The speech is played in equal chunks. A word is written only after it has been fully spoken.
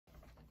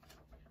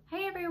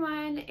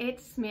everyone,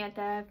 it's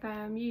Samantha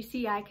from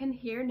UC I Can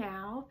Hear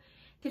Now.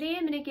 Today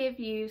I'm going to give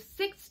you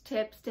 6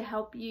 tips to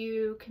help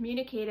you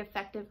communicate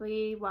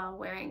effectively while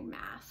wearing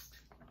masks.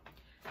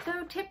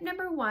 So tip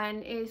number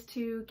 1 is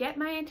to get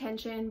my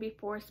attention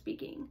before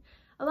speaking.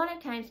 A lot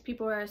of times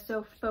people are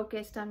so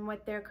focused on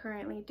what they're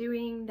currently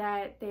doing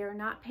that they are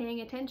not paying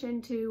attention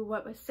to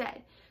what was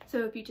said.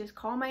 So if you just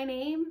call my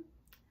name,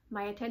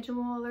 my attention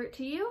will alert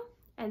to you,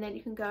 and then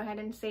you can go ahead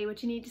and say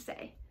what you need to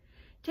say.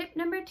 Tip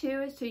number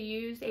 2 is to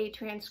use a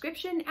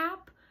transcription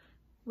app,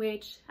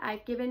 which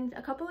I've given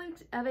a couple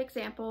of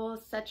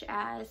examples, such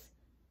as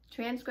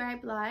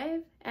Transcribe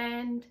Live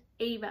and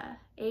AVA,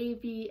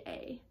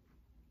 A-V-A.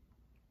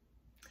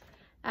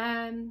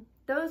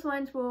 Those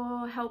ones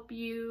will help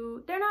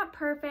you. They're not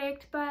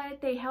perfect, but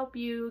they help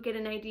you get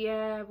an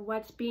idea of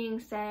what's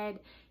being said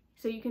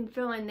so you can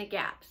fill in the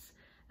gaps.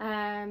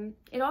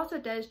 It also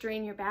does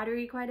drain your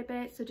battery quite a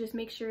bit, so just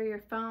make sure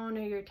your phone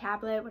or your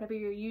tablet, whatever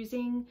you're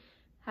using,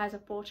 has a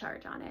full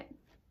charge on it.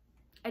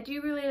 I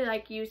do really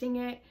like using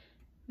it,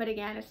 but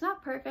again, it's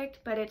not perfect,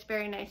 but it's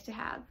very nice to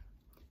have.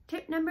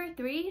 Tip number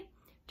 3,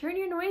 turn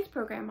your noise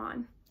program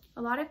on.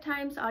 A lot of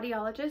times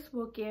audiologists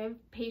will give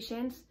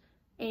patients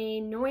a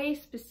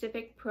noise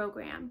specific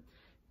program.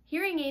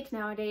 Hearing aids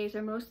nowadays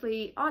are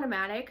mostly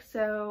automatic,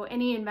 so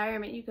any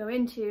environment you go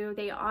into,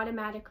 they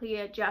automatically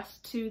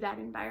adjust to that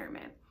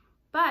environment.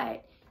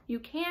 But you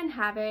can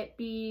have it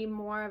be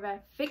more of a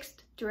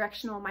fixed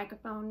directional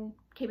microphone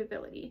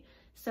capability.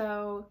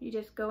 So you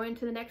just go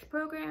into the next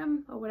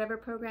program or whatever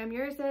program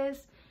yours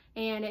is,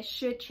 and it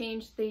should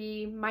change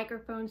the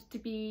microphones to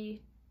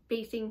be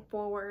facing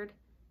forward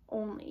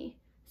only,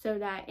 so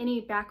that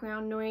any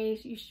background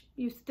noise,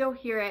 you still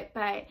hear it,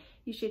 but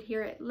you should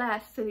hear it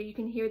less so that you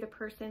can hear the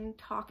person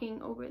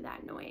talking over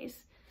that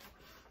noise.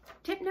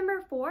 Tip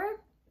number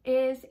 4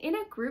 is in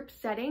a group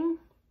setting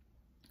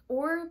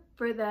or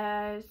for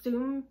the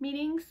Zoom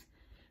meetings,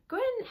 go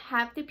ahead and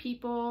have the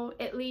people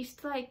at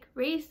least like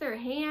raise their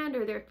hand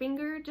or their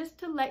finger just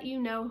to let you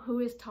know who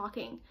is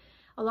talking.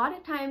 A lot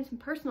of times in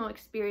personal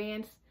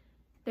experience,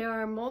 there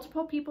are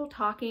multiple people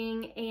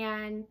talking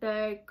and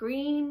the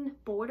green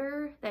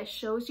border that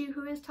shows you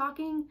who is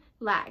talking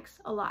lags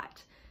a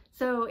lot.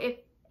 So if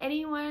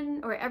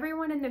anyone or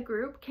everyone in the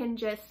group can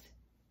just,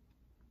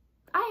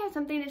 I have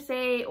something to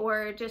say,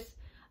 or just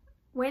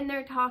when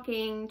they're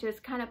talking,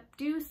 just kind of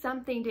do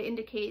something to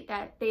indicate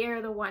that they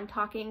are the one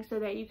talking so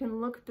that you can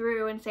look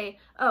through and say,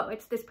 oh,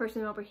 it's this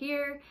person over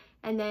here.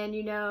 And then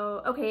you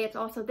know, okay, it's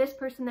also this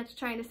person that's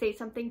trying to say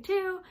something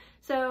too.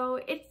 So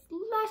it's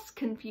less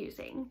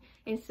confusing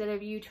instead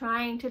of you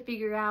trying to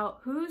figure out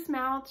whose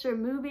mouths are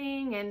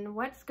moving and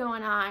what's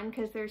going on,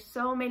 because there's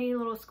so many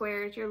little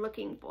squares you're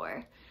looking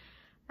for.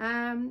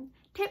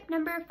 Tip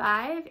number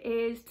 5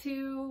 is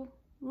to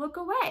look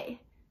away.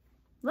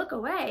 Look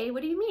away?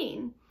 What do you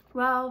mean?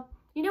 Well,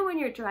 you know when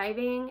you're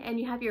driving and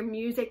you have your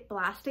music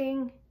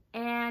blasting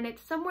and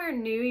it's somewhere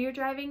new you're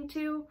driving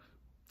to,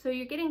 so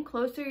you're getting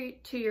closer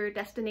to your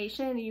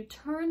destination, you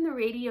turn the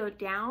radio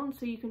down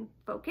so you can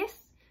focus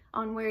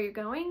on where you're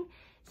going.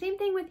 Same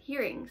thing with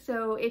hearing.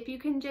 So if you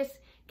can just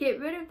get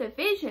rid of the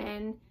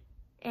vision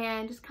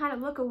and just kind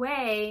of look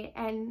away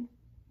and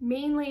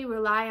mainly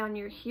rely on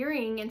your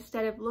hearing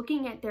instead of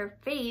looking at their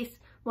face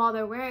while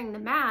they're wearing the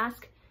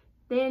mask,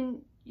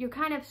 then you're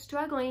kind of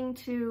struggling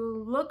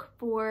to look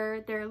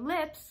for their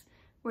lips,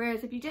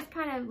 whereas if you just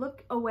kind of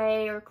look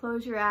away or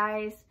close your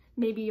eyes,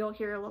 maybe you'll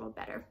hear a little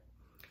better.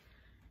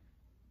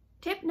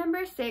 Tip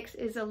number 6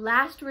 is a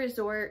last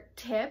resort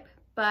tip,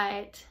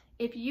 but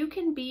if you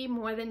can be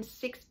more than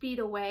 6 feet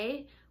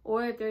away,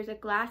 or if there's a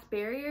glass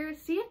barrier,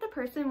 see if the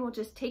person will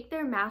just take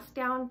their mask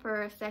down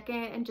for a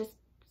second and just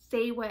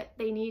say what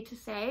they need to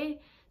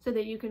say so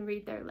that you can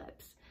read their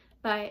lips.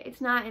 But it's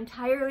not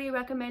entirely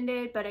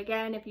recommended, but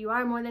again, if you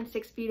are more than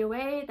 6 feet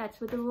away, that's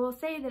what the rules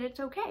say, that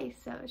it's okay,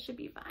 so it should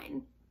be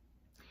fine.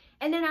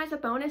 And then as a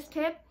bonus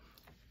tip,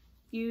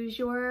 use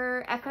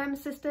your FM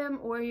system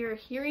or your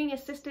hearing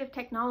assistive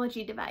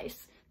technology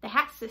device, the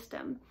HAT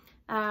system.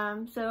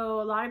 So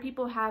a lot of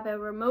people have a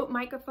remote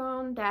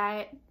microphone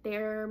that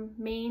their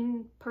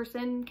main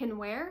person can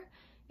wear.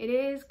 It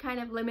is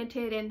kind of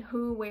limited in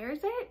who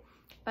wears it,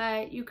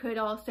 but you could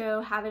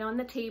also have it on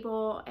the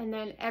table and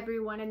then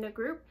everyone in the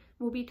group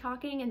will be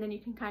talking and then you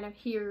can kind of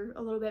hear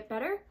a little bit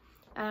better.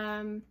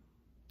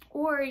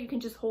 Or you can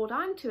just hold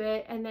on to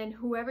it and then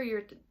whoever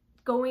you're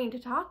going to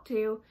talk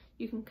to,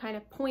 you can kind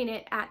of point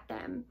it at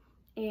them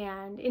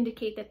and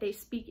indicate that they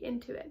speak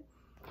into it.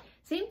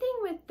 Same thing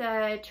with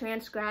the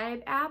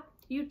Transcribe app.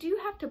 You do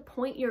have to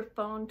point your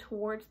phone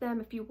towards them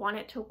if you want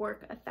it to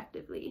work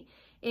effectively.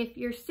 If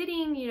you're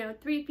sitting,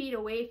 3 feet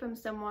away from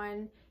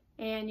someone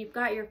and you've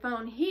got your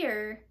phone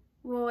here,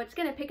 well, it's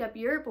going to pick up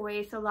your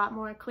voice a lot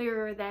more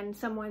clearer than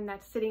someone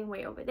that's sitting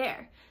way over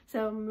there.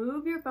 So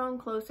move your phone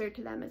closer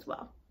to them as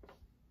well.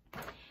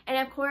 And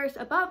of course,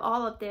 above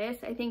all of this,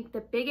 I think the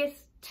biggest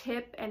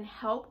tip and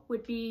help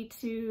would be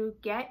to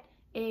get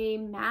a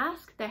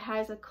mask that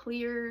has a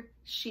clear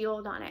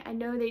shield on it. I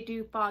know they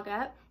do fog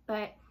up,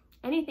 but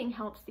anything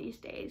helps these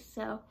days.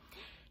 So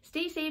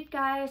Stay safe,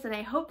 guys, and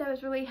I hope that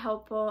was really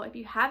helpful. If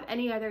you have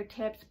any other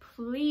tips,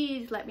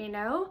 please let me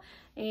know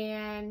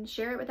and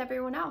share it with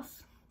everyone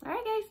else. All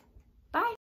right, guys. Bye.